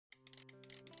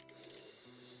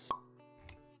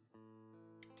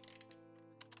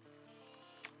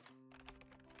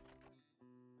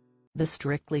The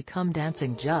Strictly Come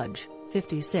Dancing judge,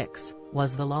 56,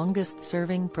 was the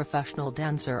longest-serving professional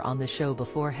dancer on the show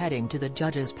before heading to the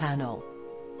judges' panel.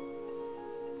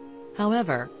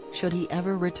 However, should he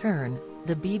ever return,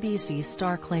 the BBC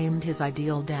star claimed his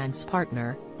ideal dance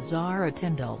partner, Zara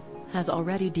Tindall, has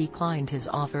already declined his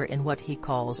offer in what he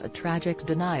calls a tragic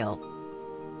denial.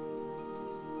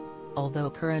 Although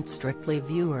current Strictly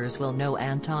viewers will know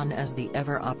Anton as the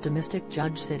ever-optimistic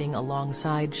judge sitting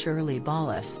alongside Shirley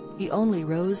Ballas, he only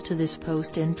rose to this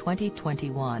post in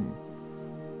 2021.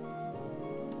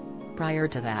 Prior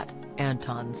to that,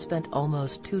 Anton spent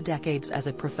almost 2 decades as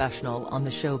a professional on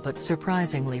the show but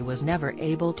surprisingly was never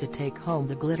able to take home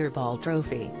the Glitterball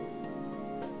trophy.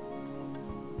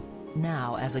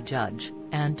 Now as a judge,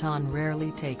 Anton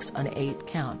rarely takes an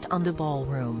 8-count on the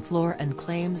ballroom floor and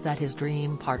claims that his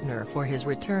dream partner for his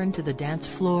return to the dance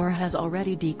floor has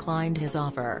already declined his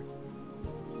offer.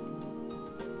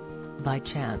 By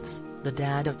chance, the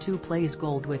dad of 2 plays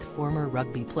gold with former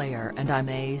rugby player and I'm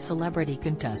a Celebrity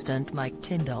contestant Mike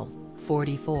Tindall,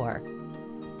 44.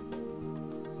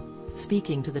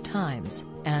 Speaking to The Times,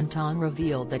 Anton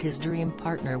revealed that his dream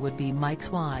partner would be Mike's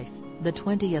wife, the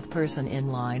 20th person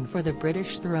in line for the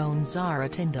British throne, Zara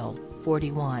Tindall,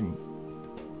 41.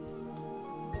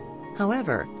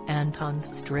 However,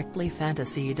 Anton's Strictly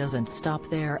fantasy doesn't stop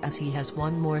there as he has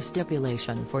one more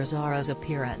stipulation for Zara's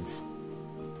appearance.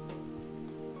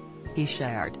 He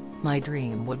shared, "My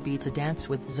dream would be to dance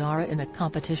with Zara in a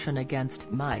competition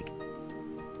against Mike."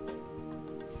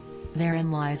 Therein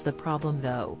lies the problem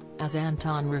though, as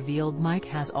Anton revealed Mike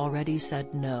has already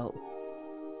said no.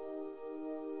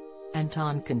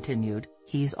 Anton continued,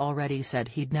 "He's already said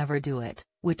he'd never do it,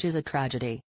 which is a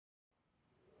tragedy."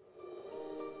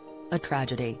 "A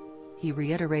tragedy," he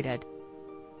reiterated.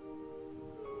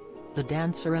 The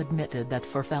dancer admitted that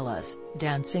for fellas,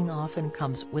 dancing often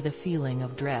comes with a feeling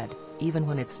of dread, even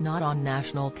when it's not on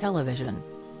national television.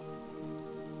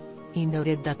 He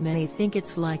noted that many think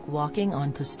it's like walking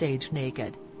onto stage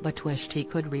naked, but wished he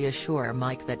could reassure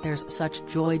Mike that there's such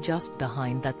joy just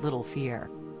behind that little fear.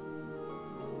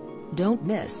 Don't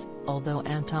miss, although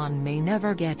Anton may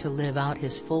never get to live out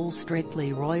his full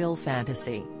Strictly royal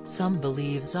fantasy, some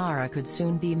believe Zara could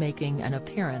soon be making an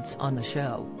appearance on the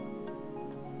show.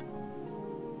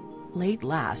 Late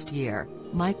last year,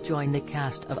 Mike joined the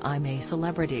cast of I'm a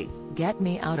Celebrity, Get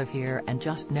Me Out of Here and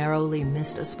just narrowly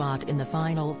missed a spot in the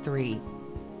final 3.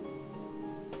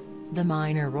 The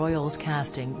minor royals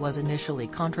casting was initially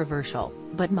controversial,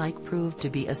 but Mike proved to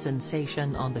be a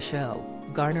sensation on the show,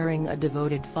 garnering a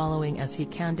devoted following as he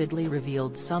candidly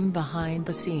revealed some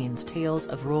behind-the-scenes tales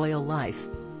of royal life.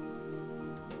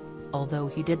 Although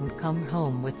he didn't come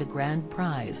home with the grand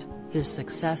prize, his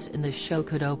success in the show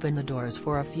could open the doors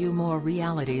for a few more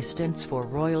reality stints for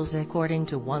royals according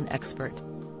to one expert.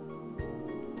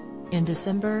 In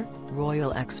December,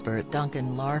 royal expert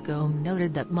Duncan Larcombe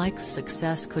noted that Mike's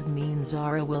success could mean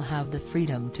Zara will have the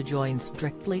freedom to join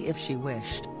Strictly if she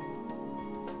wished.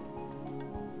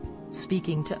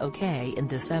 Speaking to OK in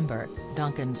December,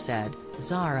 Duncan said,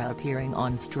 "Zara appearing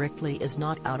on Strictly is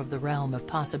not out of the realm of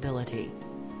possibility.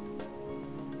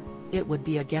 It would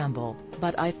be a gamble,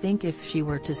 but I think if she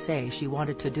were to say she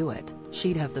wanted to do it,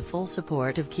 she'd have the full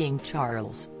support of King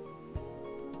Charles."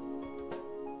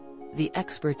 The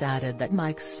expert added that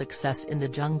Mike's success in the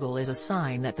jungle is a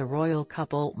sign that the royal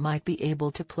couple might be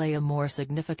able to play a more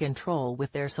significant role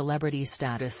with their celebrity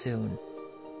status soon.